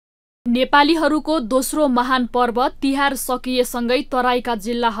नेपालीहरूको दोस्रो महान पर्व तिहार सकिएसँगै तराईका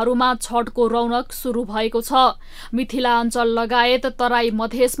जिल्लाहरूमा छठको रौनक सुरु भएको छ। मिथिलाञ्चल लगायत तराई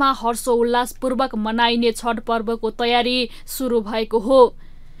मधेसमा हर्षोल्लासपूर्वक मनाइने छठ पर्वको तयारी सुरु भएको हो।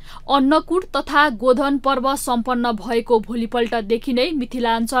 अन्नकूट तथा गोधन पर्व सम्पन्न भएको भोलिपल्टदेखि नै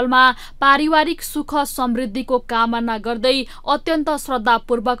मिथिलाञ्चलमा पारिवारिक सुख समृद्धिको कामना गर्दै अत्यन्त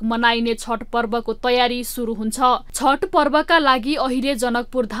श्रद्धापूर्वक मनाइने छठ पर्वको तयारी सुरु हुन्छ। छठ पर्वका लागि अहिले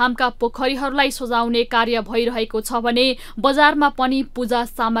जनकपुर धामका पोखरीहरूलाई सजाउने कार्य भइरहेको छ भने बजारमा पनि पूजा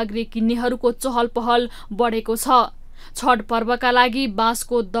सामग्री किन्नेहरूको चहल पहल बढेको छ। छठ पर्वका लागि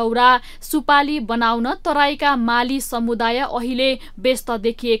बाँसको दौरा सुपाली बनाउन तराईका माली समुदाय अहिले व्यस्त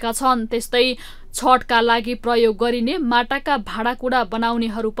देखिएका छन्। त्यस्तै छठका लागि प्रयोग गरिने माटाका भाँडाकुँडा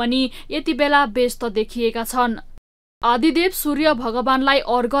बनाउनेहरू पनि यति बेला व्यस्त देखिएका छन्। आदिदेव सूर्य भगवानलाई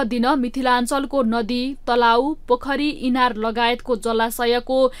अर्घ दिन मिथिलाञ्चलको नदी, तलाउ, पोखरी, इनार लगायतको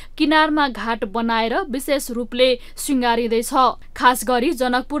जलाशयको किनारमा घाट बनाएर विशेष रूपले श्रृंगारिँदैछ। खास गरी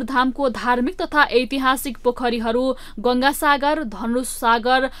जनकपुर धामको धार्मिक तथा ऐतिहासिक पोखरीहरू गंगासागर,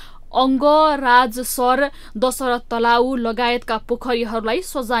 धनुषसागर, अङ्गराजसर, दशरथ तलाउ लगायतका पोखरीहरूलाई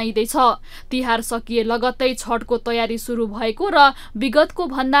सजाइँदैछ। तिहार सकिए लगत्तै छठको तयारी सुरु भएको र विगतको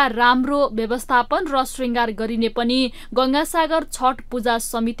भन्दा राम्रो व्यवस्थापन र श्रृंगार गरिने पनि गंगासागर छठ पूजा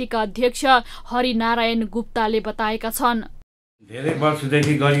समितिका अध्यक्ष हरिनारायण गुप्ताले बताएका छन्। धेरै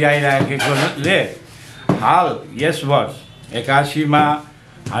वर्षदेखि गरिआइरहेकोले हाल यस वर्ष 81 मा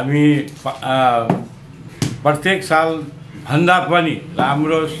हामी प्रत्येक साल भन्दा पनि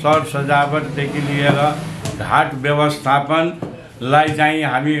राम्रो सर सजावटदेखि लिएर घाट व्यवस्थापनलाई चाहिँ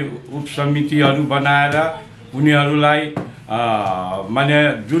हामी उपसमितिहरू बनाएर उनीहरूलाई माने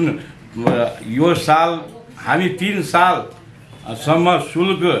जुन यो साल हामी 3 सालसम्म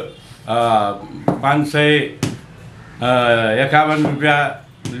शुल्क 551 रुपियाँ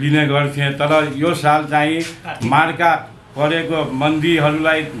लिने गर्थ्यौँ, तर यो साल चाहिँ मार्का परेको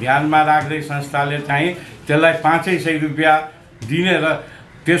मन्दीहरूलाई ध्यानमा राख्दै संस्थाले चाहिँ त्यसलाई 500 रुपियाँ दिने र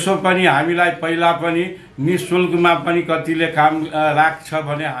त्यसो पनि हामीलाई पहिला पनि निःशुल्कमा पनि कतिले काम राख्छ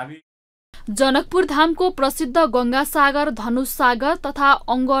भने हामी जनकपुर धामको प्रसिद्ध गंगासागर, धनुषसागर तथा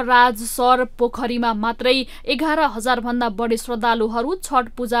अङ्गराजसर पोखरीमा मात्रै 11,000 भन्दा बढी श्रद्धालुहरू छठ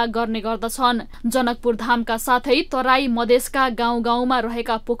पूजा गर्ने गर्दछन्। जनकपुर धामका साथै तराई मधेसका गाउँ गाउँमा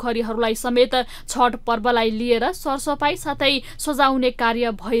रहेका पोखरीहरूलाई समेत छठ पर्वलाई लिएर सरसफाई साथै सजाउने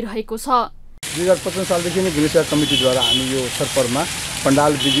कार्य भइरहेको छ। 2055 सालदेखि नै गुणसेवा कमिटीद्वारा हामी यो छठ पर्वमा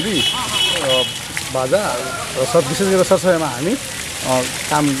पण्डाल, बिजुली, बाजा र विशेष गरेर सरसफाइमा हामी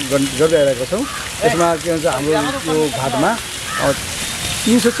काम गर्दै आइरहेका छौँ। यसमा के भन्छ, हाम्रो यो घाटमा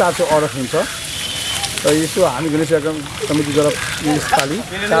 300-400 औरत हुन्छ र यसो हामी गुणसेवा कमिटीद्वारा यसपालि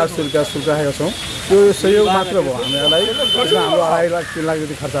 400 रुपियाँ शुल्क राखेका छौँ। त्यो सहयोग मात्र भयो हामीलाई। यसमा हाम्रो 2.5 लाख 3 लाख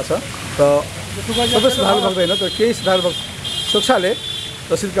जति खर्च छ। र सबै श्रद्धालु भक्त होइन, तर केही श्रद्धालु भक्त स्वेच्छाले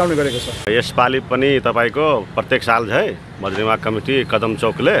रसिद काट्ने गरेको छ। यसपालि पनि तपाईँको प्रत्येक साल झै मजरिमा कमिटी कदम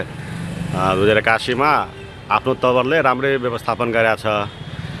चौकले 2081 मा आफ्नो तवरले राम्रै व्यवस्थापन गरेका छ।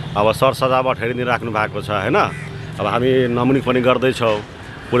 अब सर सजावट हेरिदिनु राख्नु भएको छ हैन। अब हामी नमुनी पनि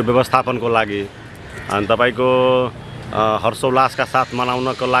गर्दैछौँ पुरै व्यवस्थापनको लागि। अनि तपाईँको हर्षोल्लासका साथ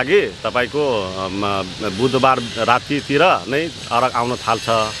मनाउनको लागि तपाईँको बुधबार रातितिर नै अरग आउन थाल्छ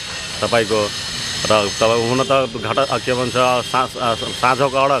तपाईँको। र हुन त के भन्छ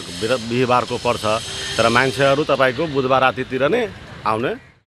साँझको अडक बिहिबारको पर्छ, तर मान्छेहरू तपाईँको बुधबार रातितिर नै आउने।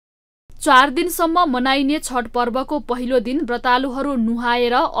 4 दिनसम्म मनाइने छठ पर्वको पहिलो दिन व्रतालुहरू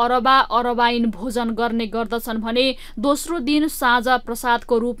नुहाएर अरबा अरबाइन भोजन गर्ने गर्दछन् भने दोस्रो दिन साँझ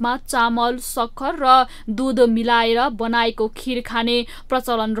प्रसादको रूपमा चामल, सक्खर र दूध मिलाएर बनाएको खीर खाने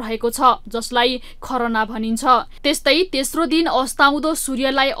प्रचलन रहेको छ, जसलाई खरना भनिन्छ। त्यस्तै तेस्रो दिन अस्ताउँदो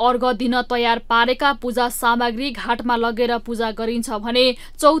सूर्यलाई अर्घ दिन तयार पारेका पूजा सामग्री घाटमा लगेर पूजा गरिन्छ भने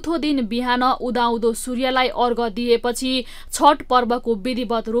चौथो दिन बिहान उदाउँदो सूर्यलाई अर्घ दिएपछि छठ पर्वको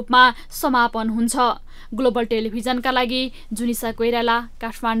विधिवत रूपमा समापन हुन्छ। ग्लोबल टेलिभिजनका लागि जुनिसा कोइराला,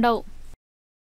 काठमाडौँ।